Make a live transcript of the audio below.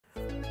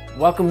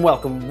Welcome,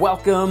 welcome,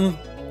 welcome.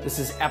 This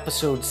is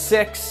episode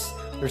 6.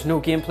 There's no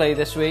gameplay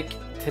this week.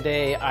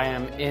 Today I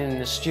am in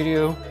the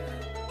studio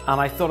and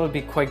I thought it would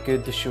be quite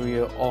good to show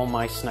you all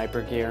my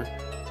sniper gear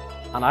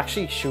and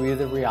actually show you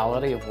the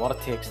reality of what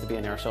it takes to be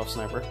an airsoft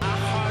sniper. My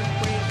heart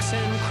breaks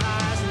and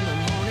cries in the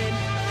morning,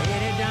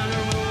 headed down the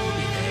road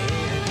we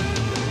head.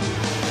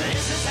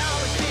 This is how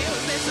it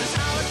feels, this is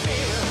how it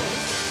feels.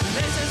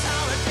 This is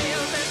how it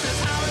feels, this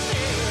is how it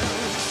feels.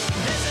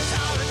 This is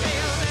how it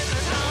feels, this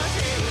is how it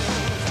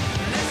feels.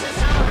 This is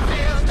how it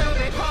feels to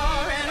be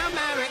poor in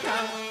America.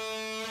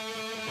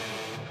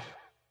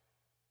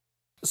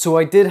 So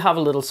I did have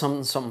a little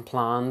something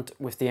planned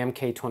with the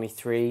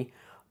MK23,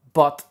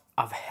 but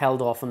I've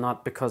held off on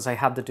that because I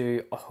had to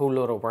do a whole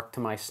lot of work to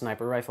my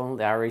sniper rifle,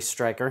 the Airsoft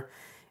striker.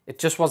 It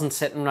just wasn't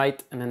sitting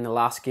right, and in the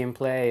last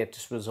gameplay it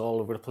just was all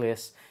over the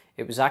place.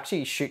 It was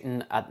actually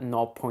shooting at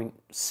 0.64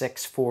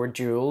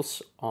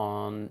 joules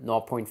on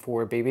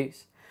 0.4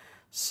 BBs.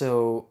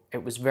 So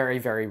it was very,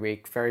 very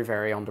weak, very,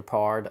 very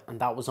underpowered, and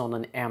that was on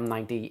an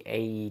M90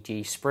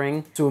 AEG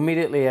spring. So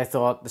immediately I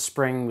thought the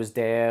spring was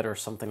dead or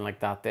something like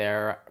that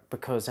there,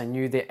 because I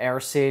knew the air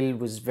seal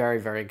was very,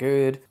 very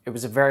good. It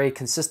was a very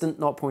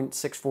consistent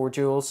 0.64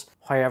 joules.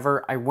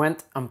 However, I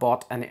went and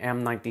bought an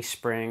M90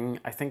 spring.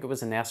 I think it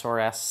was an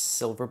SRS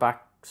silverback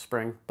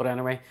spring, but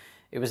anyway,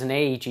 it was an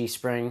AEG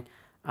spring,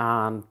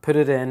 and put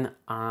it in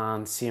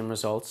and same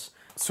results.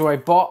 So I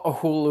bought a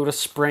whole load of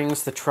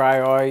springs to try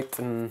out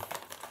and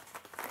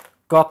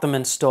got them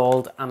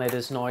installed, and it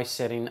is now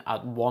sitting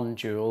at 1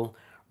 joule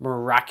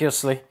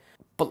miraculously.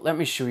 But let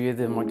me show you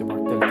the amount of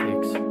work that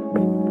it takes.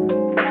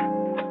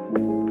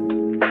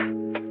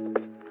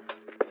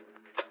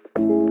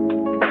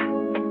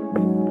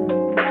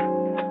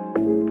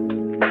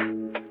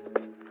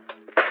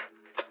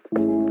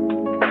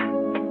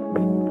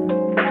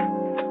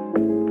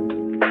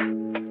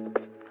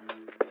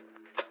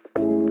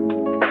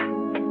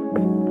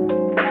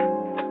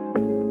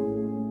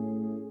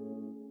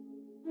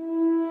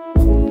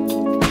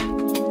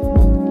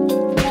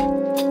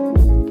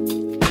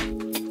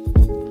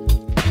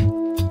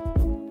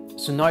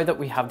 So now that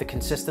we have the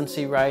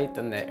consistency right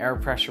and the air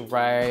pressure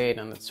right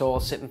and it's all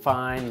sitting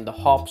fine and the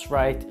hops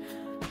right,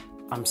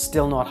 I'm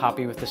still not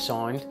happy with the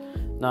sound.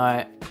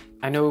 Now,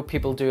 I know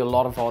people do a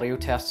lot of audio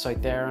tests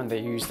out there and they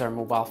use their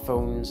mobile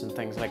phones and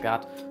things like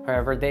that.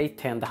 However, they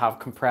tend to have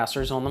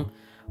compressors on them.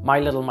 My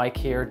little mic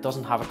here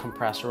doesn't have a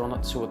compressor on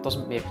it, so it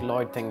doesn't make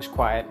loud things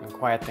quiet and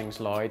quiet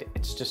things loud.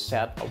 It's just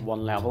set at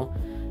one level,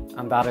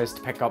 and that is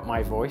to pick up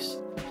my voice.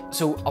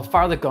 So I'll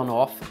fire the gun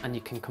off and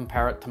you can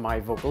compare it to my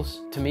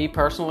vocals. To me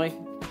personally,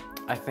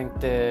 I think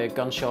the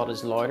gunshot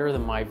is louder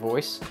than my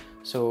voice.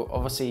 So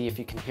obviously if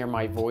you can hear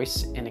my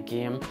voice in a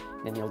game,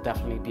 then you'll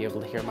definitely be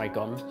able to hear my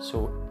gun.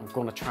 So I'm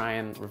going to try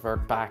and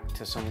revert back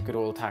to some good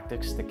old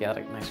tactics to get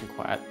it nice and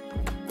quiet.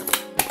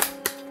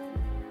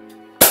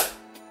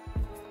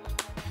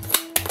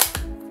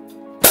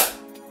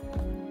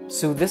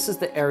 So this is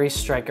the Airsoft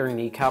striker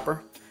kneecapper.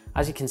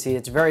 As you can see,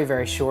 it's very,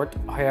 very short.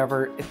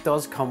 However, it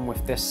does come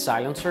with this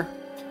silencer,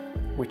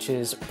 which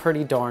is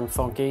pretty darn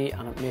funky,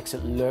 and it makes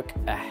it look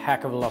a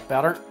heck of a lot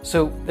better.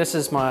 So this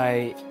is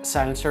my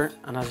silencer,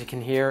 and as you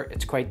can hear,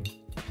 it's quite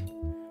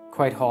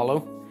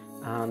hollow.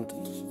 And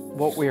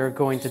what we are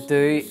going to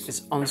do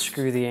is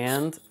unscrew the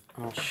end,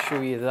 and I'll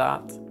show you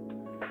that.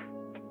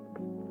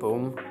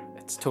 Boom,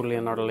 it's totally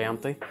and utterly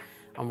empty.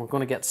 And we're going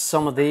to get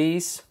some of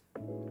these,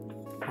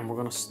 and we're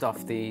going to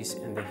stuff these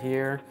into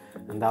here,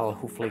 and that'll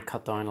hopefully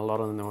cut down a lot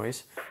of the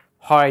noise.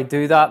 How I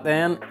do that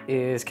then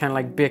is kind of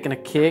like baking a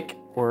cake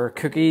or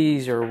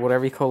cookies or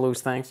whatever you call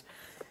those things.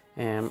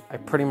 I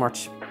pretty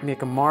much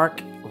make a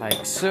mark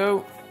like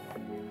so,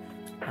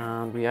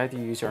 and we either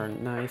use our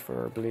knife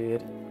or our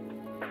blade,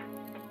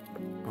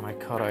 and I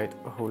cut out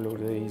a whole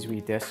load of these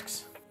wee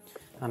discs,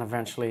 and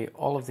eventually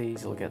all of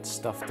these will get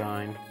stuffed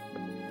down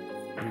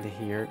into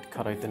here to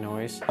cut out the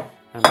noise.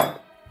 And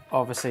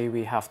obviously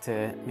we have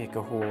to make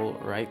a hole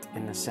right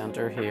in the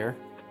center here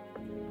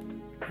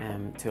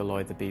to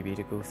allow the BB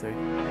to go through.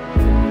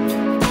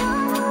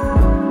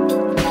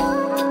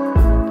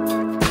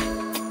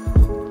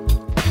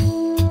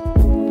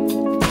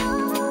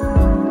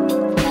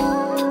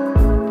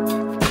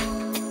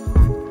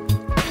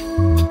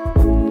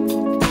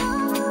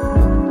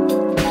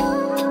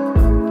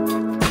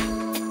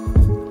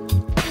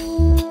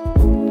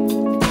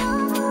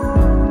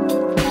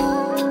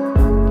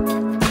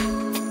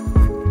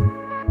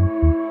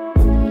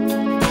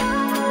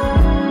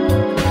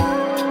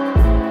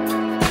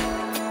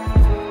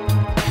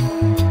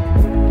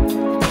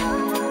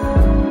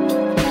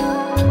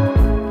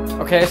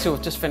 Okay, so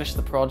we've just finished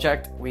the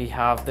project. We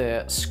have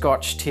the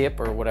Scotch tape,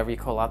 or whatever you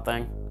call that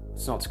thing.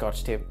 It's not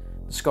Scotch tape.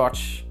 The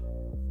Scotch,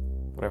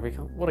 whatever you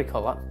call, what do you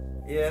call that?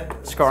 Yeah.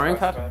 Scoring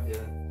pad?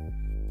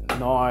 Yeah.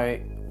 Now,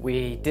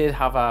 we did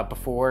have a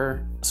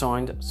before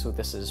sound, so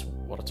this is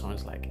what it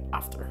sounds like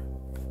after.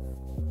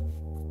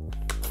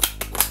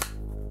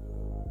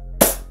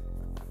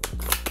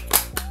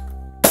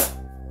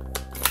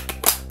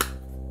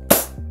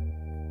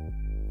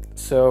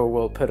 So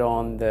we'll put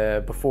on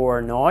the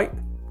before now.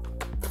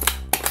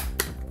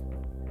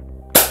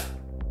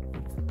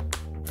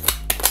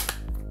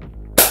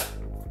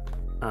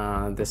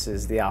 And this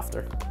is the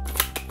after.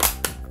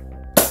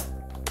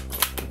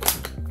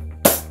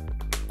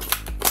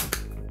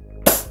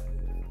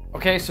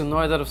 Okay, so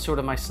now that I've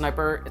sorted my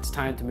sniper, it's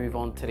time to move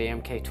on to the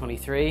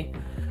MK23.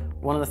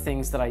 One of the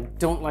things that I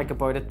don't like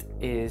about it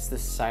is the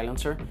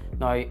silencer.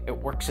 Now, it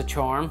works a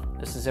charm.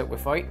 This is it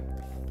without.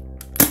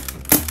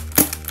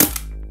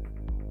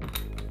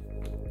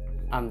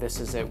 And this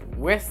is it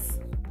with.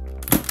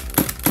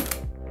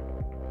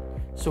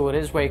 So it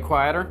is way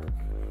quieter.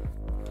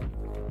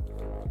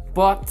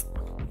 But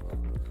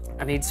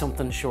I need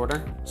something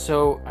shorter.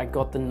 So I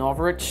got the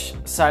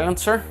Novritch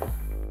Silencer.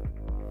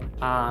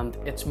 And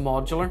it's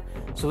modular.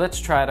 So let's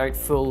try it out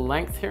full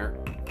length here.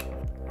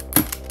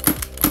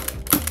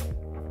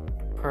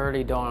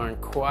 Pretty darn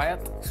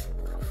quiet,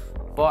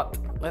 but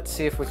let's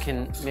see if we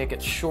can make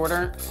it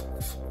shorter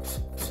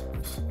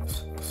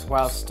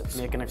whilst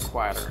making it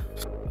quieter.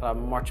 A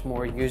much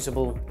more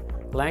usable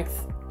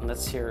length. And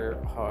let's hear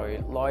how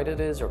loud it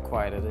is or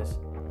quiet it is.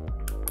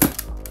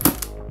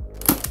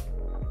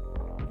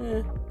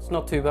 It's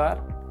not too bad.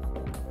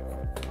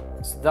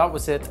 So that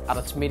was it at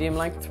its medium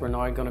length. We're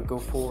now going to go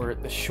for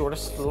the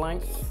shortest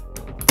length.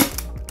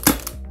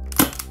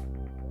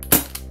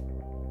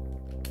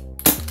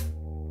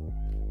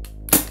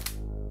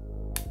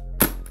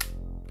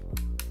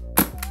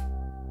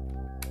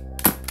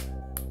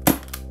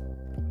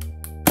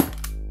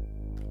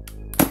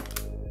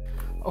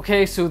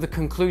 Okay, so the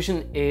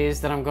conclusion is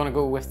that I'm going to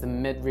go with the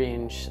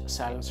mid-range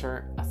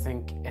silencer. I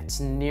think it's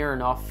near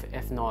enough,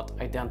 if not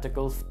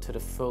identical, to the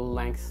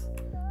full-length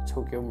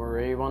Tokyo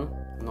Marie one.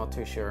 I'm not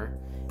too sure.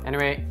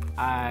 Anyway,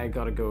 I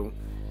gotta go.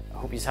 I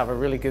hope you have a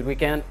really good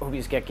weekend. Hope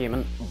you get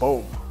gaming.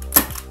 Boom.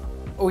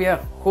 Oh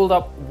yeah, hold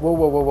up. Whoa,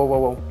 whoa, whoa, whoa, whoa,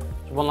 whoa.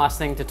 One last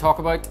thing to talk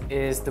about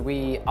is the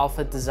wee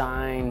Alpha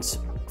Designs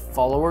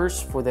followers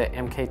for the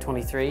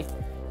MK23.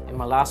 In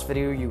my last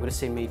video, you would have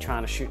seen me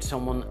trying to shoot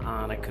someone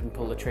and I couldn't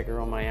pull the trigger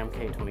on my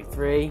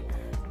MK23,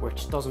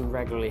 which doesn't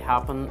regularly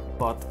happen,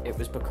 but it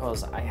was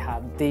because I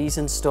had these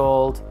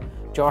installed.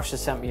 Josh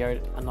has sent me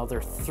out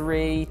another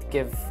 3 to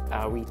give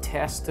a wee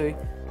test to,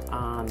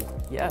 and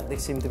yeah, they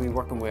seem to be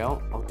working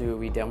well. I'll do a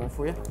wee demo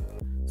for you.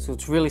 So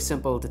it's really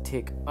simple to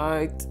take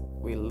out.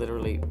 We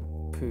literally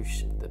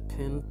push the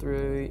pin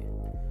through.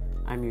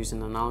 I'm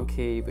using an Allen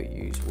key, but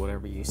use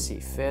whatever you see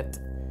fit.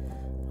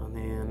 And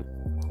then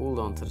hold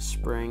on to the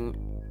spring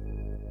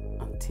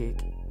and take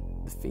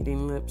the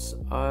feeding lips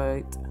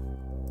out.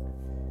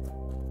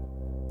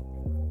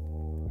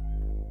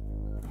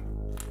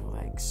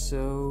 Like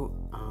so.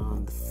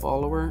 And the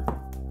follower.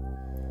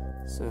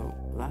 So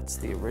that's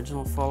the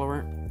original follower.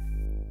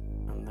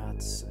 And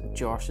that's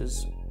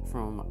Josh's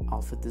from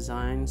Alpha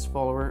Designs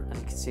follower. As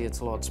you can see, it's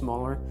a lot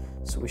smaller.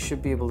 So we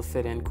should be able to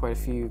fit in quite a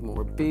few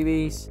more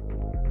BBs.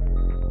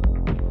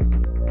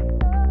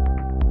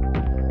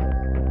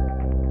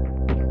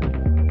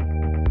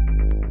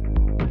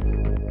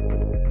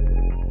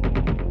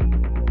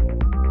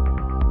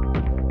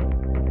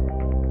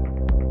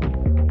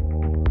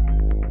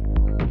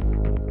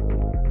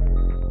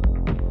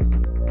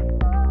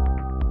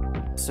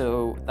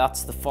 So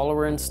that's the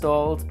follower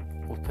installed.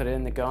 We'll put it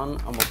in the gun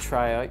and we'll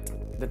try out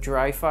the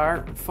dry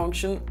fire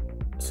function.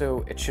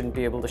 So it shouldn't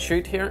be able to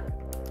shoot here.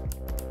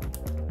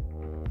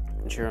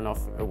 And sure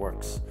enough, it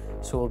works.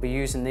 So we'll be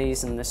using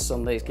these in this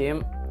Sunday's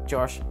game.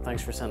 Josh,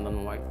 thanks for sending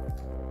them out.